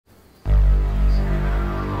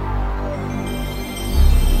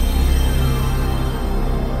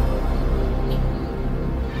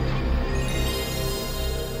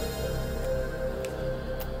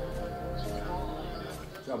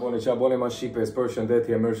Buonasera, buone mascipe,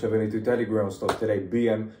 sperciandeti, immerse veniti TeddyGreyOnStuff today,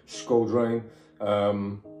 BM, Shkodrane.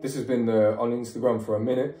 This has been on Instagram for a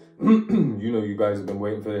minute. You know you guys have been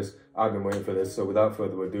waiting for this. I've been waiting for this. So without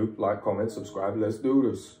further ado, like, comment, subscribe. Let's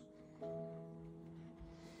do this.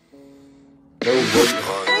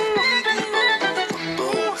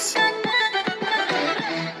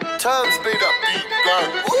 Turn speed up, beat,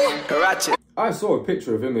 go. Ratchet. I saw a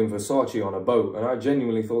picture of him in Versace on a boat and I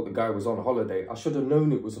genuinely thought the guy was on holiday. I should have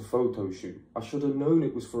known it was a photo shoot. I should have known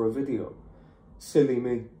it was for a video. Silly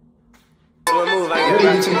me. Where do you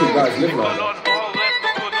think you guys live like that?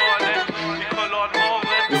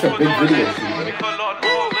 It's a big video shoot,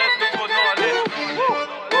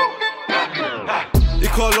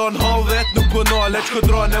 Kolon havet, nuk po nale,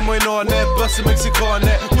 Shkodrane moj nane, bëse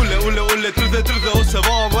meksikane. Ulle, trudhe, ose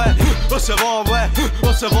vave.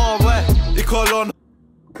 Kolon.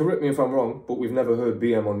 Correct me if I'm wrong, but we've never heard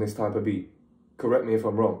BM on this type of beat. Correct me if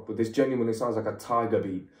I'm wrong, but this genuinely sounds like a tiger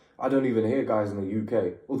beat. I don't even hear guys in the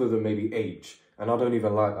UK, other than maybe H, and I don't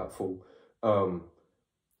even like that fool.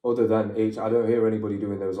 Other than H, I don't hear anybody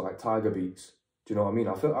doing those like tiger beats. Do you know what I mean?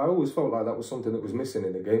 I always felt like that was something that was missing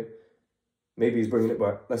in the game. Maybe he's bringing it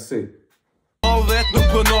back. Let's see. Havet, nuk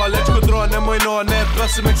po nale, Shkodrane moj nane,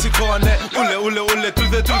 bëse meksikane. Ulle,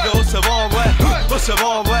 trudhe, ose vave.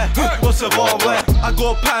 I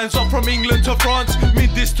got pants up from England to France.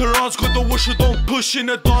 Midis to France, got the washer, don't push in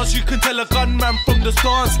the dance. You can tell a gunman from the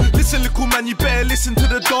stance. Listen, little man, you better listen to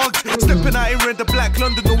the dogs. Stepping out here in the black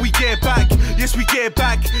London, and we get back. Yes, we get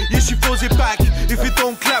back. Yes, she throws it back. If it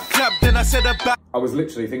don't clap, then I said it back. I was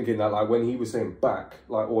literally thinking that, like, when he was saying back,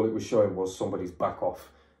 like, all it was showing was somebody's back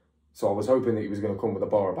off. So I was hoping that he was going to come with a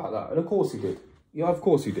bar about that. And of course he did. Yeah, of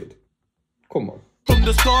course he did. Come on. From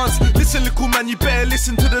the stance, listen, little man, you better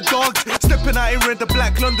listen to the dogs. Stepping out here in the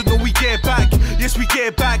black London, and we get back. Yes, we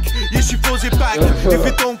get back. Yes, she throws it back. If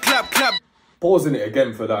it don't clap. Pausing it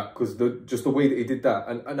again for that, because just the way that he did that.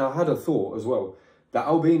 And I had a thought as well. The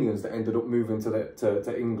Albanians that ended up moving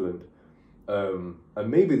to England, and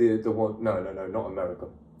maybe the one, no, not America.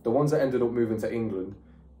 The ones that ended up moving to England,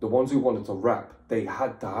 the ones who wanted to rap, they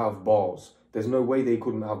had to have bars. There's no way they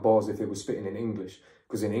couldn't have bars if they were spitting in English.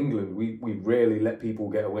 Because in England, we rarely let people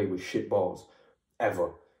get away with shit bars.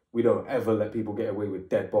 Ever. We don't ever let people get away with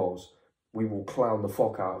dead bars. We will clown the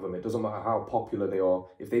fuck out of them. It doesn't matter how popular they are.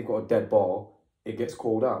 If they've got a dead bar, it gets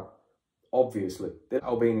called out. Obviously. The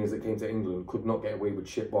Albanians that came to England could not get away with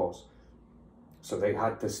shit bars. So they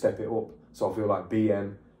had to step it up. So I feel like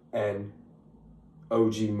BM, N,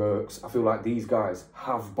 OG Mercs, I feel like these guys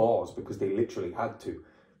have bars because they literally had to.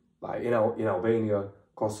 Like in Albania,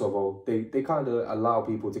 Kosovo, they kind of allow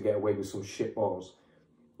people to get away with some shit bars.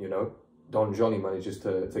 You know, Don Johnny manages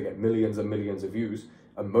to get millions and millions of views,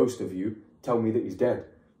 and most of you tell me that he's dead.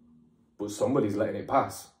 But somebody's letting it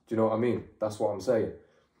pass. Do you know what I mean? That's what I'm saying.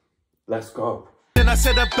 Let's go. Then I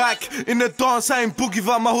said it back, in the dance I'm boogie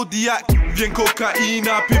va ma hodiak. Vien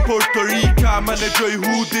cocaina, pi Puerto Rica. Man e gjoj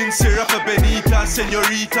hudin, si rapper Benita.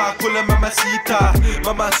 Señorita, quella mamacita.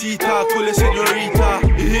 Mamacita, quella señorita.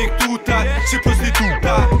 I hek tuta, si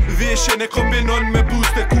prostituta. Veshen e kombinon me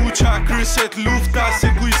booste kuqa. Kryset lufta, se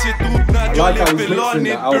kuj si tutna. Gjallit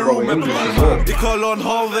pilonit, Peru me pluma. I kolon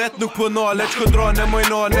havet, nuk po nale, Shkodrane moj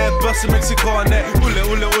nane, bëse meksikane.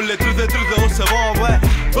 Ulle, trudhe, ose vave.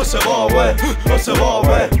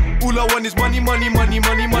 All I want is money.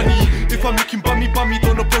 If I'm looking bummy,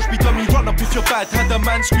 don't approach me, dummy. Run up if you're bad, had a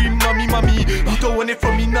man scream, mommy. He don't want it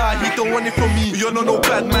from me, nah, he don't want it from me. You're not no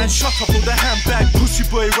bad man, shut up, hold the handbag. Pussy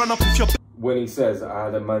boy, run up if you're bad. When he says, I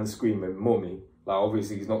had a man screaming, mummy, like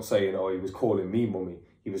obviously he's not saying, oh, he was calling me mummy.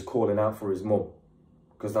 He was calling out for his mum.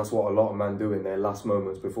 Because that's what a lot of men do in their last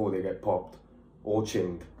moments before they get popped or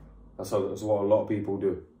chinned. That's what a lot of people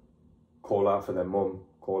do. Call out for their mum,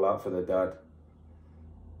 call out for their dad.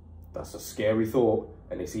 That's a scary thought,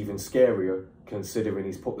 and it's even scarier considering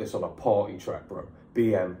he's put this on a party track, bro.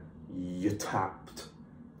 BM, you tapped.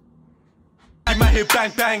 In my head,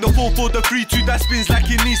 bang, the 4 for the 3-2 that spins like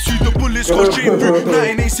it needs to. The bullets go straight through,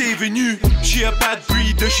 nothing ain't saving you. She a bad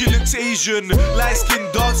breeder, she looks Asian. Light skin,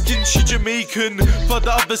 dark skin, she Jamaican. For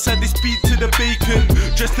the other side, they speak to the bacon.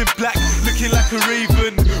 Dressed in black, looking like a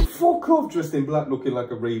raven. Fuck off, dressed in black, looking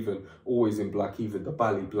like a raven. Always in black, even the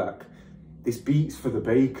bally black. This beat's for the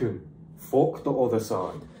bacon. Fuck the other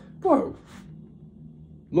side. Bro,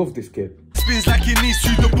 love this kid. spins like it needs to.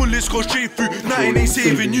 The bullets go straight through, nothing ain't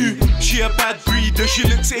saving you. She a bad breeder, she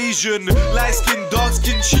looks Asian. Light skin, dark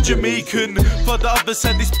skin, she Jamaican. For the other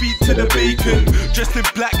side they speak to the bacon. Dressed in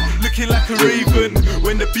black, looking like a raven.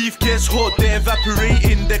 When the beef gets hot, they're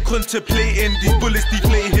evaporating. They're contemplating, these bullets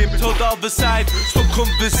deflate him. Tell the other side, stop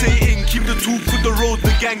conversating. Keep the talk for the road,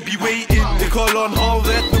 the gang be waiting. They call on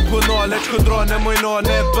havet, nu på Norge. Shkodrane, moj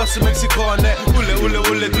nane, basse mexicane.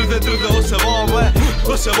 Ulle, drude, och så var we.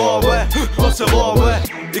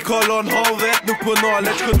 De call on havet, nu på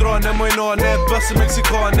Norge. Shkodrane, moj nane, basse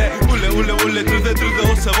mexicane. Ulle, drude,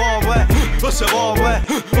 och så var we.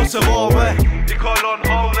 De call on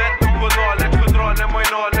havet, nu på Norge. Shkodrane, moj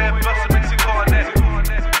nane, basse mexicane.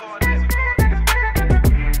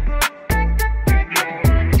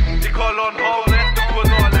 De call on havet, nu på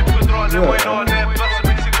Norge. Shkodrane, moj nane, basse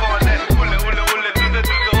mexicane. Ulle, drude,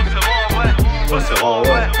 och så var we.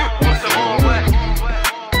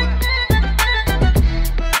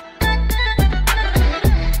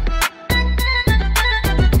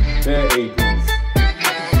 They're APs.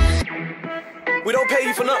 We don't pay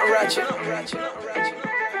you for nothing, Ratchet.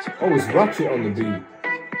 Oh, it's Ratchet on the beat.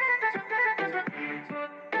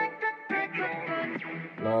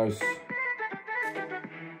 Nice.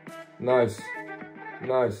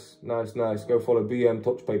 Go follow BM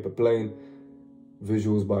Touch Paper Plane.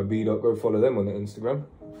 Visuals by B-Dot. Go follow them on the Instagram.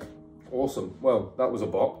 Awesome. Well, that was a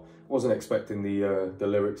bop. Wasn't expecting the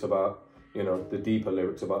lyrics about, you know, the deeper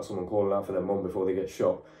lyrics about someone calling out for their mum before they get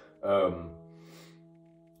shot.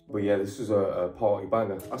 But yeah, this is a party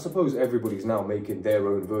banger. I suppose everybody's now making their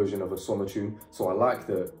own version of a summer tune, so I like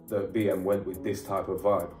that BM went with this type of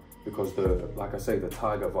vibe, because like I say, the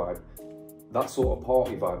Tiger vibe, that sort of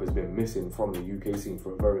party vibe has been missing from the UK scene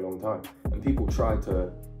for a very long time, and people try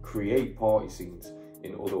to create party scenes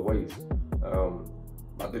in other ways,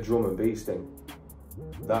 like the drum and bass thing.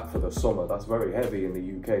 That for the summer, that's very heavy in the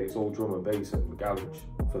UK. It's all drum and bass and garage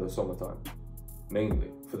for the summertime,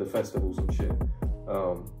 mainly for the festivals and shit.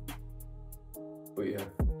 But yeah,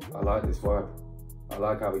 I like this vibe. I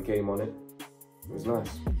like how he came on it. It was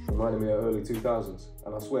nice. Reminded me of early 2000s.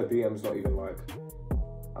 And I swear BM's not even like,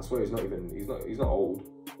 I swear he's not old.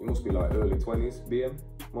 He must be like early 20s, BM.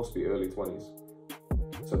 Must be early 20s.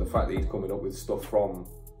 So the fact that he's coming up with stuff from,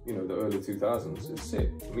 you know, the early 2000s is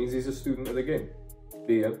sick. It means he's a student of the game.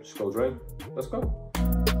 BM, Shkodrane, let's go.